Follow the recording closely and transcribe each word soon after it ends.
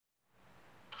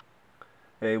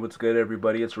Hey, what's good,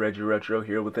 everybody? It's Reggie Retro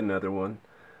here with another one.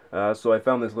 So I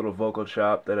found this little vocal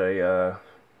shop that I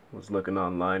was looking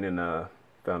online and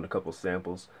found a couple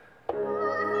samples.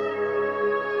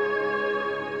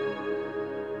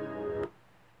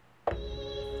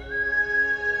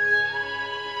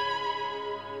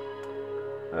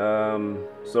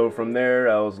 So from there,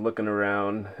 I was looking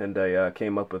around and I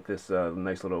came up with this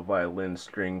nice little violin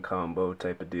string combo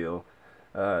type of deal.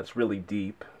 It's really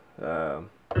deep. Uh,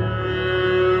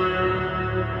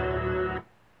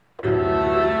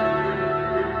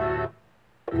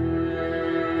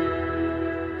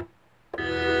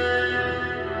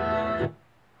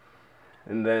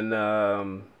 and then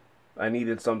I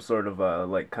needed some sort of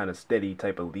like kind of steady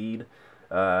type of lead,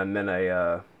 and then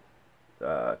I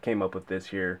came up with this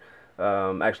here.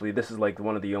 Actually, this is like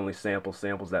one of the only samples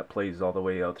that plays all the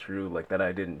way out through, like that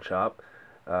I didn't chop.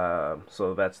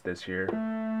 So that's this here.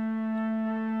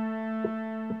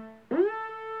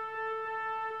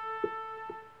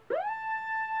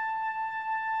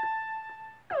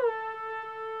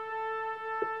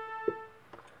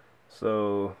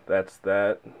 So that's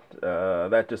that.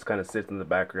 That just kind of sits in the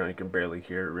background. You can barely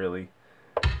hear it really.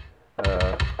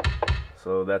 Uh,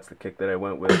 so that's the kick that I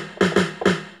went with.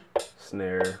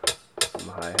 Snare, some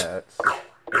hi-hats.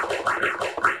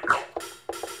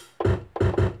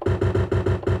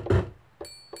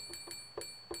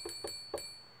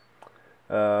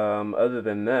 Other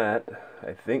than that,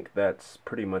 I think that's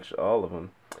pretty much all of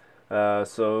them.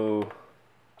 So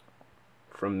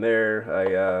from there,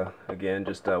 I again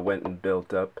just went and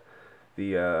built up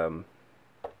the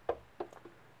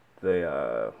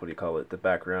what do you call it? The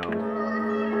background.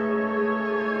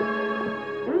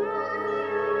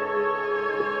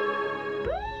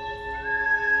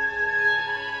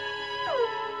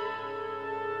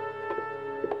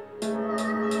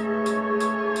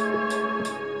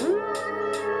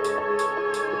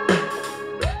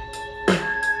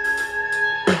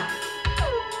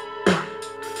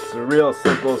 It's a real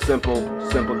simple drum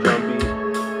beat.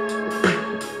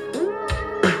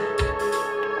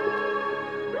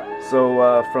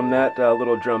 So from that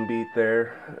little drum beat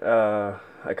there,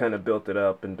 I kind of built it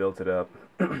up and built it up,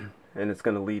 and it's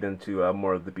going to lead into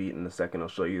more of the beat in a second. I'll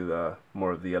show you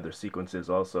more of the other sequences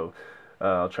also.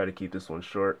 I'll try to keep this one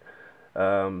short.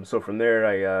 So from there,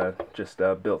 I just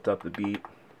built up the beat,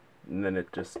 and then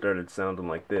it just started sounding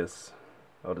like this.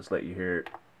 I'll just let you hear it.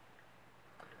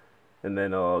 And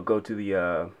then I'll go to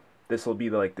the this will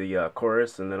be like the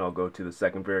chorus, and then I'll go to the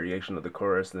second variation of the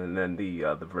chorus, and then the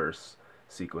verse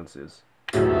sequences.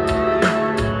 Here's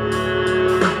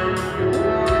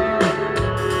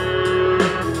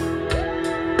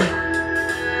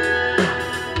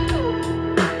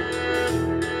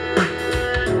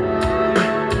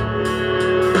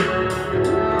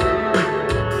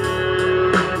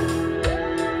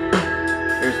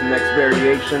the next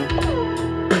variation.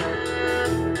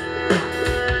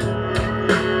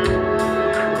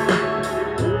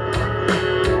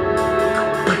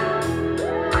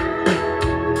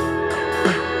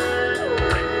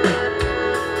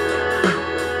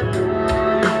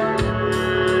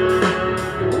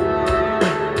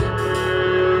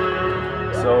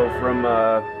 From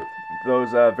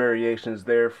those variations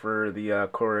there for the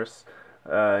chorus,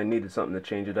 I needed something to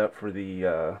change it up for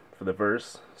the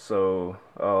verse. So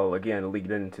I'll again lead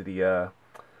into the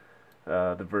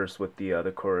verse with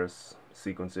the chorus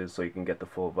sequences, so you can get the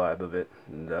full vibe of it,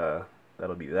 and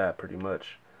that'll be that pretty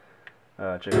much.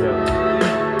 Check it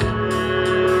out.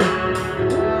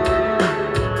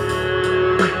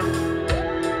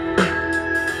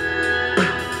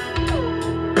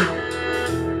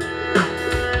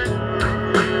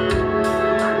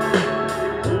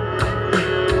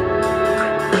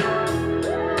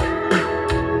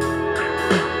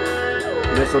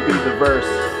 This will be the verse.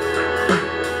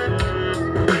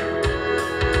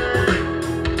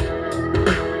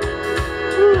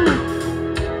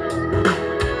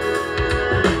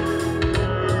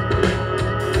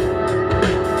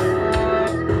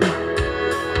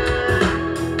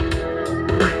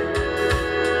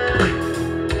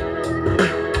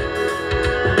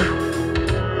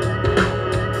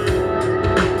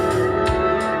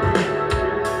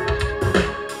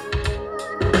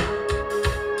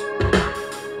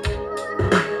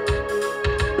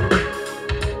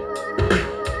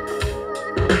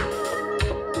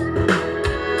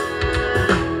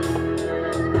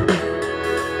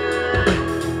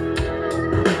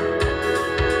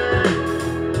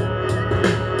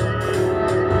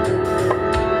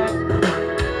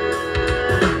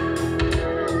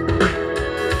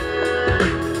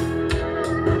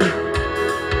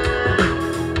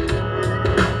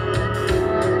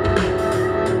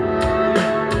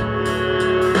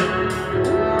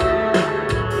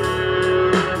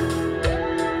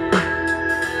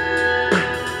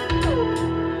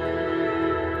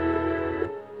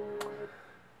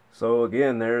 So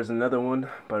again, there's another one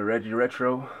by Reggie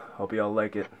Retro. Hope y'all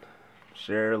like it.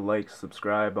 Share, like,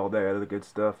 subscribe, all that other good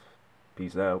stuff.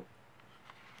 Peace out.